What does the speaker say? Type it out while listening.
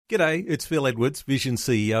G'day, it's Phil Edwards, Vision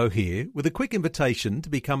CEO here, with a quick invitation to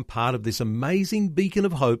become part of this amazing beacon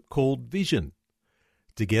of hope called Vision.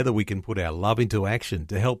 Together we can put our love into action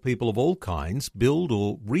to help people of all kinds build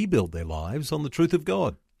or rebuild their lives on the truth of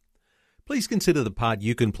God. Please consider the part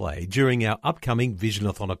you can play during our upcoming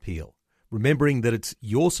Visionathon appeal, remembering that it's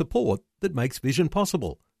your support that makes Vision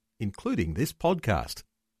possible, including this podcast.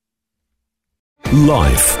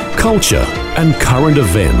 Life, culture, and current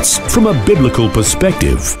events from a biblical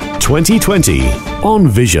perspective. 2020 on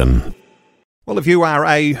Vision. Well, if you are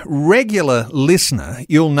a regular listener,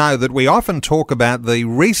 you'll know that we often talk about the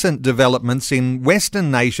recent developments in Western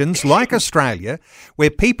nations like Australia, where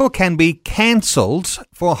people can be cancelled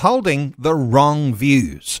for holding the wrong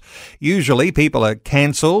views. Usually people are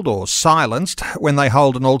cancelled or silenced when they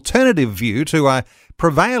hold an alternative view to a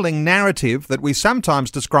prevailing narrative that we sometimes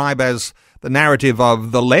describe as the narrative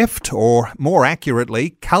of the left, or more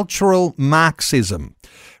accurately, cultural Marxism,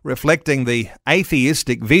 reflecting the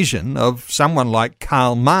atheistic vision of someone like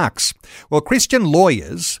Karl Marx. Well, Christian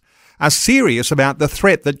lawyers are serious about the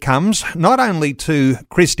threat that comes not only to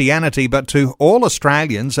Christianity but to all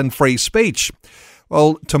Australians and free speech.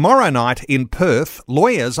 Well, tomorrow night in Perth,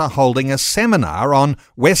 lawyers are holding a seminar on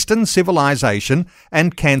Western civilization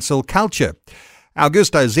and cancel culture.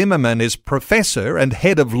 Augusto Zimmermann is Professor and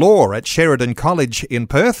Head of Law at Sheridan College in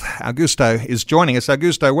Perth. Augusto is joining us.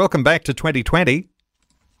 Augusto, welcome back to 2020.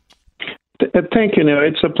 Thank you, Neil.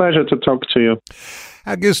 It's a pleasure to talk to you.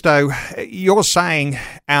 Augusto, you're saying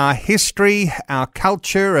our history, our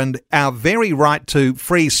culture, and our very right to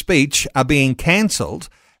free speech are being cancelled,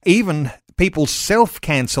 even people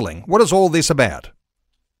self-cancelling. What is all this about?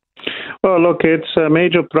 Well, look, it's a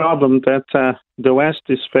major problem that the West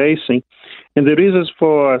is facing. And the reasons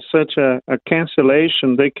for such a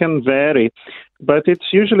cancellation, they can vary, but it's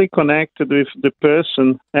usually connected with the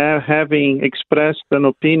person having expressed an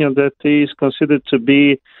opinion that is considered to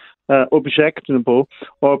be objectionable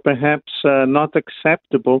or perhaps not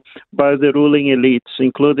acceptable by the ruling elites,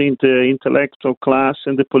 including the intellectual class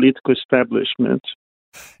and the political establishment.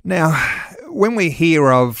 Now, when we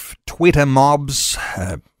hear of Twitter mobs,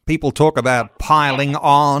 people talk about piling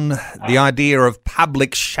on, the idea of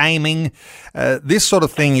public shaming. This sort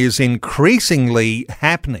of thing is increasingly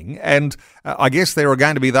happening, and I guess there are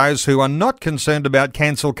going to be those who are not concerned about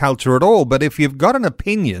cancel culture at all, but if you've got an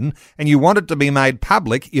opinion and you want it to be made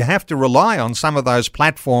public, you have to rely on some of those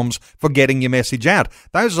platforms for getting your message out.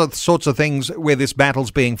 Those are the sorts of things where this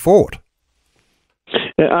battle's being fought.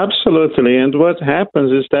 Yeah, absolutely, and what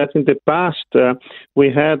happens is that in the past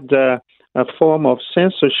we had a form of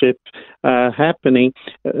censorship happening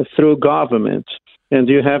through government. And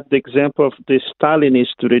you have the example of the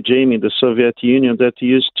Stalinist regime in the Soviet Union that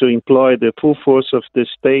used to employ the full force of the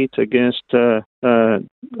state against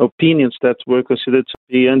opinions that were considered to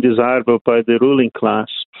be undesirable by the ruling class.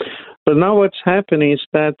 But now what's happening is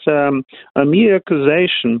that a mere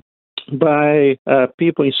accusation by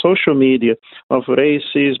people in social media of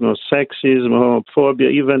racism or sexism,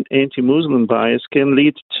 homophobia, even anti-Muslim bias can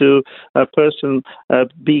lead to a person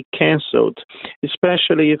be cancelled,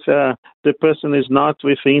 especially if the person is not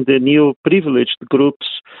within the new privileged groups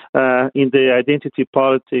in the identity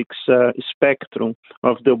politics spectrum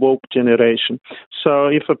of the woke generation. So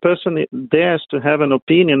if a person dares to have an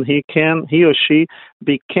opinion, he or she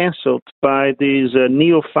be cancelled by these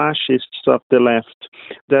neo-fascists of the left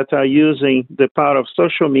that are using the power of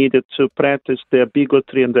social media to practice their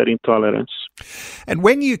bigotry and their intolerance. And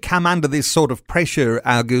when you come under this sort of pressure,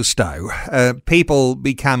 Augusto, people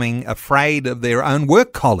becoming afraid of their own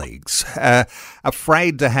work colleagues,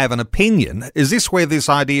 afraid to have an opinion, is this where this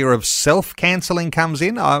idea of self-cancelling comes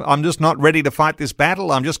in? I'm just not ready to fight this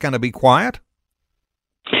battle, I'm just going to be quiet?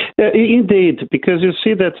 Indeed, because you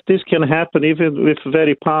see that this can happen even with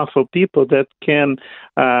very powerful people that can,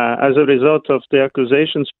 as a result of the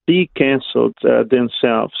accusations, be cancelled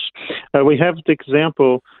themselves. We have the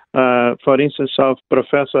example, for instance, of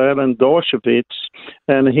Professor Alan Dershowitz,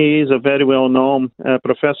 and he is a very well-known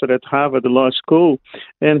professor at Harvard Law School,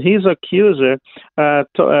 and his accuser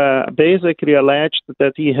basically alleged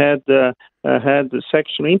that he had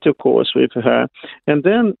sexual intercourse with her. And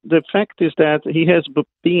then the fact is that he has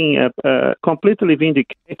been completely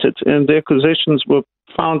vindicated, and the accusations were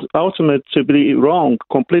found ultimately to be wrong,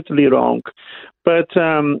 completely wrong. But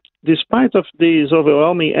despite of this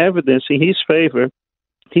overwhelming evidence in his favor,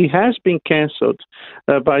 he has been cancelled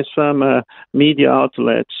by some media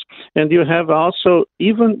outlets. And you have also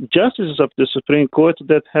even justices of the Supreme Court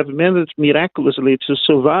that have managed miraculously to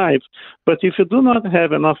survive. But if you do not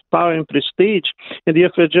have enough power and prestige, and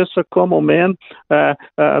if you're just a common man, a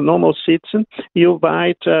normal citizen, you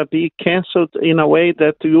might be cancelled in a way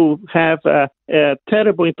that you have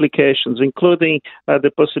terrible implications, including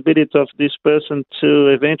the possibility of this person to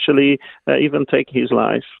eventually even take his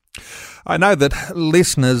life. I know that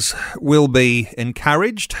listeners will be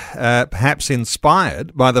encouraged, perhaps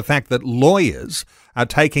inspired by the fact that lawyers are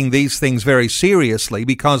taking these things very seriously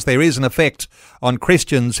because there is an effect on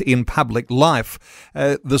Christians in public life.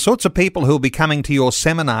 The sorts of people who will be coming to your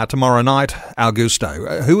seminar tomorrow night,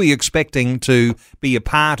 Augusto, who are you expecting to be a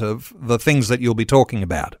part of the things that you'll be talking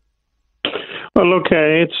about? Well, look,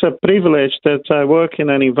 it's a privilege that I work in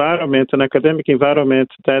an environment, an academic environment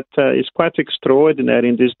that is quite extraordinary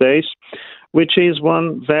in these days, which is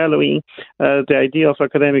one valuing the idea of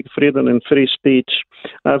academic freedom and free speech.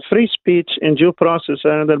 Free speech and due process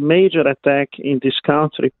are under major attack in this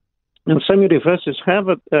country. And some universities have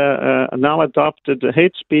now adopted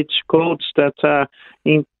hate speech codes that are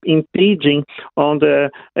impinging on the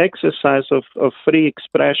exercise of free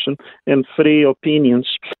expression and free opinions.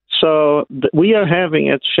 So we are having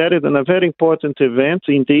at Sheridan a very important event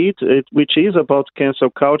indeed, which is about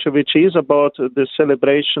cancel culture, which is about the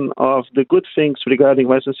celebration of the good things regarding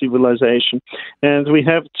Western civilization. And we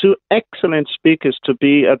have two excellent speakers to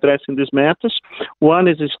be addressing these matters. One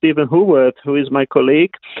is Stephen Howard, who is my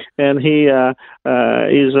colleague, and he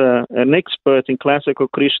is an expert in classical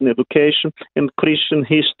Christian education and Christian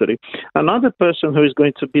history. Another person who is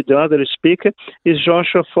going to be the other speaker is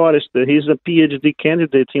Joshua Forrester. He's a PhD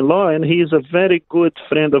candidate in law, and he is a very good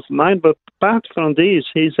friend of mine. But apart from this,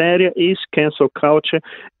 his area is cancel culture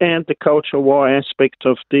and the culture war aspect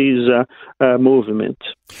of this movement.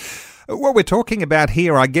 What we're talking about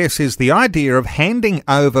here, I guess, is the idea of handing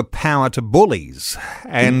over power to bullies.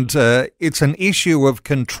 And it's an issue of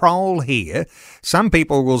control here. Some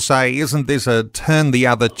people will say, isn't this a turn the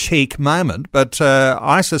other cheek moment? But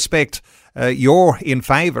I suspect you're in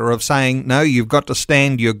favour of saying, no, you've got to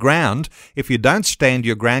stand your ground. If you don't stand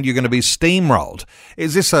your ground, you're going to be steamrolled.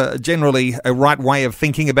 Is this generally a right way of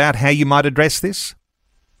thinking about how you might address this?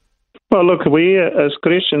 Well, look, we as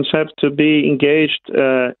Christians have to be engaged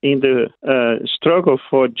in the struggle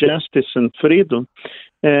for justice and freedom.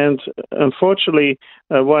 And unfortunately,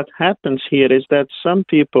 what happens here is that some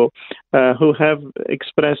people who have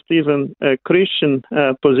expressed even Christian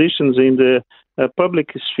positions in the public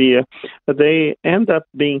sphere, they end up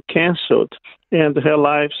being cancelled and their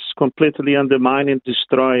lives completely undermined and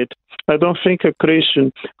destroyed. I don't think a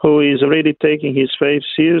Christian who is really taking his faith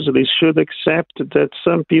seriously should accept that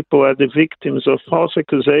some people are the victims of false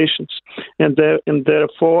accusations and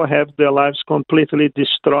therefore have their lives completely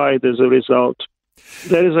destroyed as a result.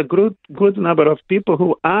 There is a good number of people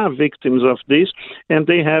who are victims of this, and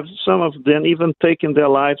they have, some of them, even taken their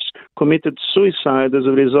lives, committed suicide as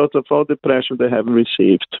a result of all the pressure they have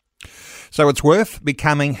received. So it's worth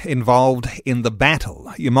becoming involved in the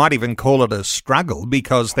battle. You might even call it a struggle,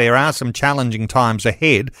 because there are some challenging times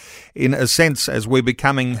ahead. In a sense, as we're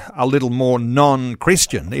becoming a little more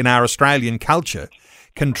non-Christian in our Australian culture,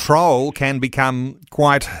 control can become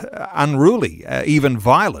quite unruly, even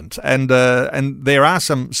violent, and there are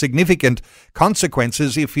some significant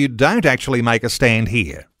consequences if you don't actually make a stand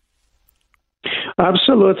here.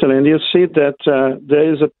 Absolutely, and you see that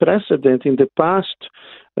there is a precedent in the past,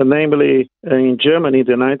 namely in Germany in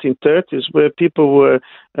the 1930s, where people were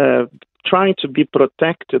trying to be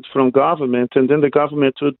protected from government, and then the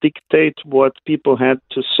government would dictate what people had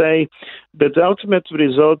to say. But the ultimate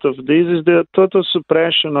result of this is the total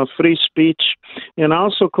suppression of free speech, and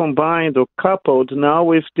also combined or coupled now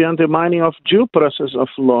with the undermining of due process of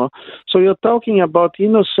law. So you're talking about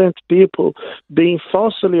innocent people being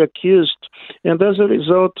falsely accused, and as a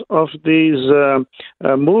result of this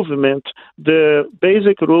movement, the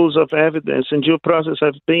basic rules of evidence and due process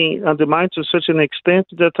have been undermined to such an extent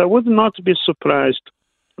that I would not be surprised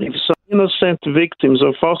if some innocent victims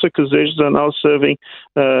of false accusations are now serving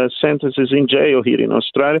sentences in jail here in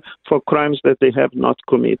Australia for crimes that they have not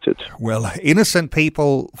committed. Well, innocent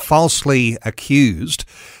people falsely accused.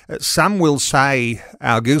 Some will say,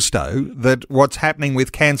 Augusto, that what's happening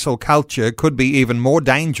with cancel culture could be even more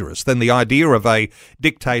dangerous than the idea of a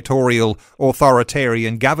dictatorial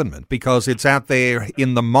authoritarian government, because it's out there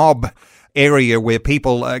in the mob area where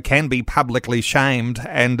people can be publicly shamed,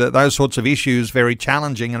 and those sorts of issues very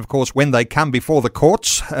challenging. And of course, when they come before the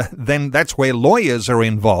courts, then that's where lawyers are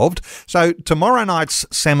involved. So tomorrow night's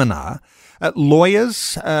seminar,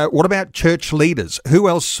 lawyers, what about church leaders? Who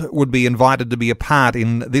else would be invited to be a part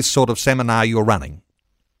in this sort of seminar you're running?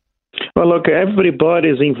 Well, look, everybody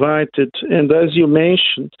is invited, and as you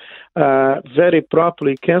mentioned very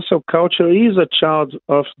properly, cancel culture is a child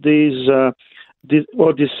of these,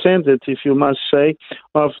 or descendant, if you must say,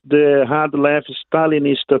 of the hard left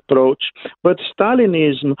Stalinist approach. But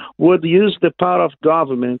Stalinism would use the power of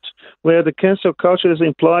government, where the cancel culture is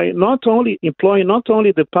employing not only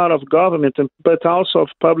the power of government, but also of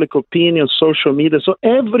public opinion, social media. So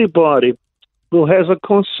everybody who has a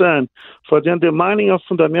concern for the undermining of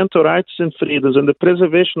fundamental rights and freedoms and the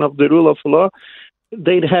preservation of the rule of law,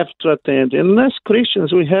 they'd have to attend. And as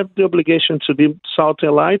Christians, we have the obligation to be salt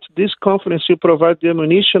and light. This conference will provide the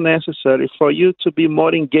ammunition necessary for you to be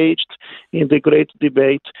more engaged in the great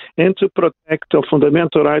debate and to protect our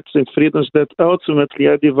fundamental rights and freedoms that ultimately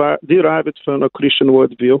are derived from a Christian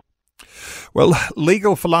worldview. Well,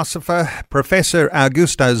 legal philosopher Professor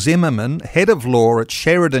Augusto Zimmermann, head of law at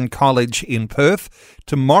Sheridan College in Perth.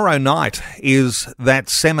 Tomorrow night is that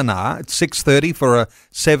seminar at 6:30 for a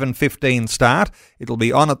 7:15 start. It'll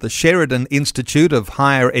be on at the Sheridan Institute of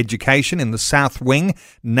Higher Education in the South Wing,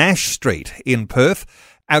 Nash Street in Perth.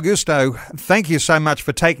 Augusto, thank you so much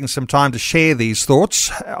for taking some time to share these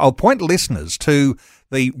thoughts. I'll point listeners to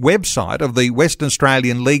the website of the Western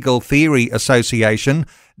Australian Legal Theory Association,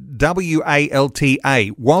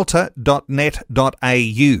 WALTA,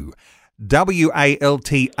 walter.net.au,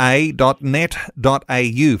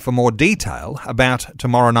 walta.net.au for more detail about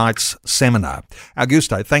tomorrow night's seminar.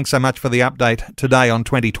 Augusto, thanks so much for the update today on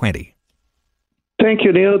 2020. Thank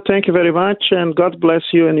you, Neil. Thank you very much, and God bless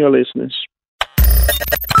you and your listeners.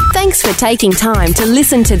 Thanks for taking time to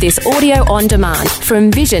listen to this audio on demand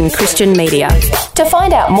from Vision Christian Media. To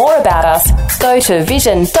find out more about us, go to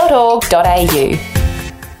vision.org.au.